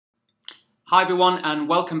Hi everyone and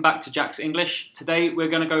welcome back to Jack's English. Today we're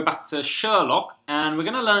going to go back to Sherlock and we're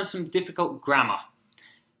going to learn some difficult grammar.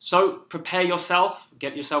 So prepare yourself,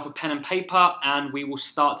 get yourself a pen and paper and we will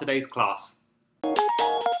start today's class.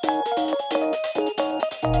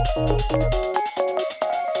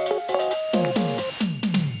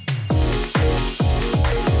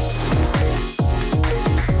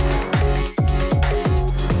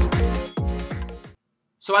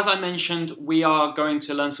 So as I mentioned, we are going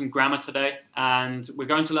to learn some grammar today and we're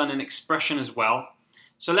going to learn an expression as well.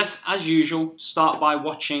 So let's, as usual, start by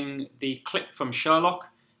watching the clip from Sherlock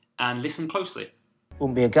and listen closely.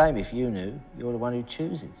 Wouldn't be a game if you knew. You're the one who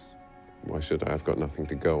chooses. Why should I? I've got nothing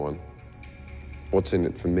to go on. What's in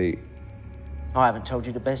it for me? I haven't told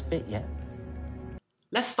you the best bit yet.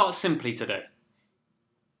 Let's start simply today.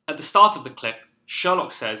 At the start of the clip,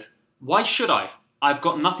 Sherlock says, "Why should I? I've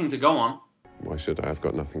got nothing to go on." Why should I? I've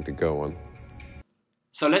got nothing to go on.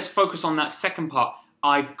 So let's focus on that second part.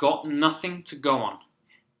 I've got nothing to go on.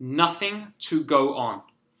 Nothing to go on.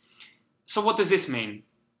 So what does this mean?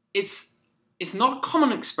 It's not a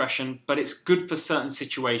common expression, but it's good for certain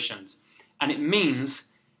situations. And it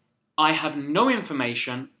means I have no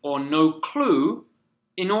information or no clue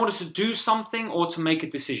in order to do something or to make a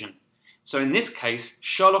decision. So in this case,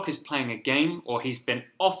 Sherlock is playing a game, or he's been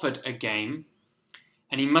offered a game,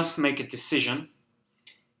 and he must make a decision.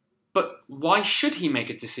 But why should he make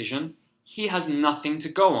a decision? He has nothing to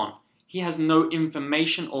go on. He has no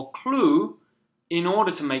information or clue in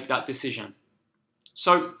order to make that decision.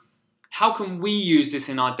 So how can we use this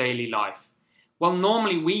in our daily life? Well,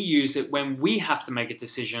 normally we use it when we have to make a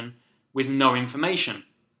decision with no information.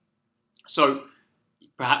 So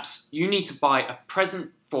perhaps you need to buy a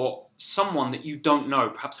present for someone that you don't know,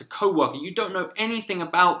 perhaps a co-worker. You don't know anything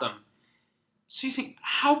about them. So you think,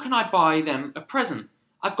 how can I buy them a present?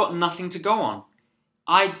 I've got nothing to go on.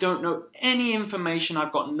 I don't know any information.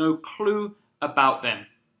 I've got no clue about them.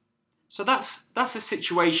 So that's a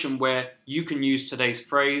situation where you can use today's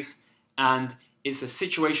phrase, and it's a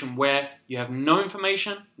situation where you have no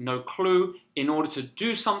information, no clue in order to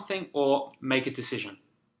do something or make a decision.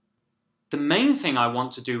 The main thing I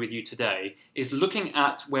want to do with you today is looking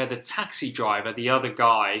at where the taxi driver, the other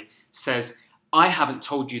guy, says, "I haven't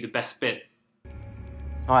told you the best bit."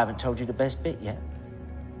 I haven't told you the best bit yet.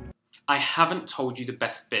 I haven't told you the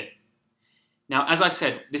best bit. Now, as I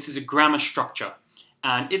said, this is a grammar structure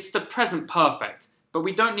and it's the present perfect, but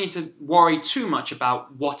we don't need to worry too much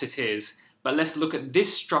about what it is, but let's look at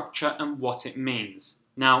this structure and what it means.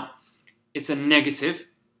 Now, it's a negative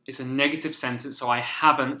sentence, so I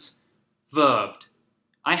haven't verbed.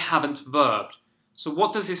 I haven't verbed. So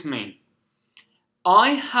what does this mean?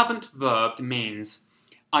 I haven't verbed means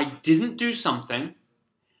I didn't do something,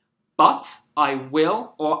 but I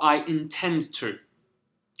will or I intend to.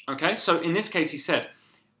 Okay, so in this case he said,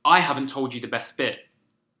 I haven't told you the best bit.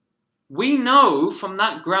 We know from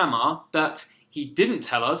that grammar that he didn't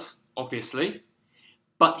tell us, obviously,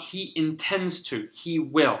 but he intends to, he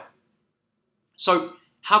will. So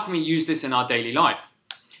how can we use this in our daily life?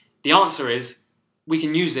 The answer is, we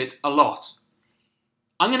can use it a lot.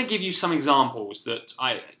 I'm going to give you some examples that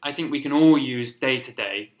I think we can all use day to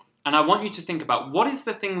day. And I want you to think about what is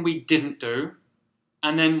the thing we didn't do,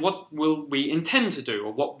 and then what will we intend to do,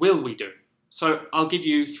 or what will we do? So I'll give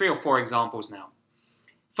you 3 or 4 examples now.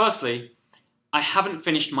 Firstly, I haven't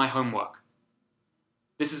finished my homework.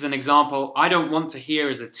 This is an example I don't want to hear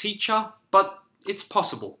as a teacher, but it's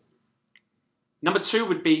possible. Number 2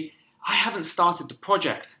 would be, I haven't started the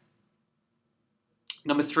project.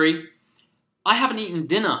 Number 3, I haven't eaten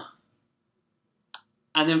dinner.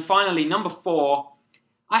 And then finally, number 4,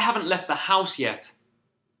 I haven't left the house yet.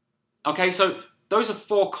 Okay, so those are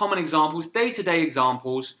 4 common examples, day-to-day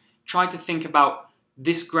examples. Try to think about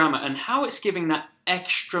this grammar and how it's giving that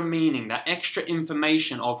extra meaning, that extra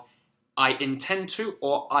information of I intend to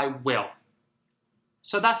or I will.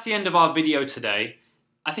 So that's the end of our video today.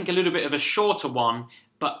 I think a little bit of a shorter one,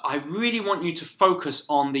 but I really want you to focus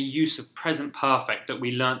on the use of present perfect that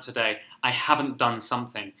we learned today. I haven't done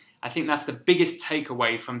something. I think that's the biggest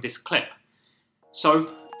takeaway from this clip. So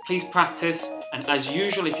please practice, and as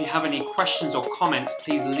usual, if you have any questions or comments,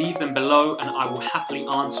 please leave them below and I will happily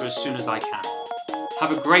answer as soon as I can.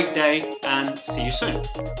 Have a great day and see you soon.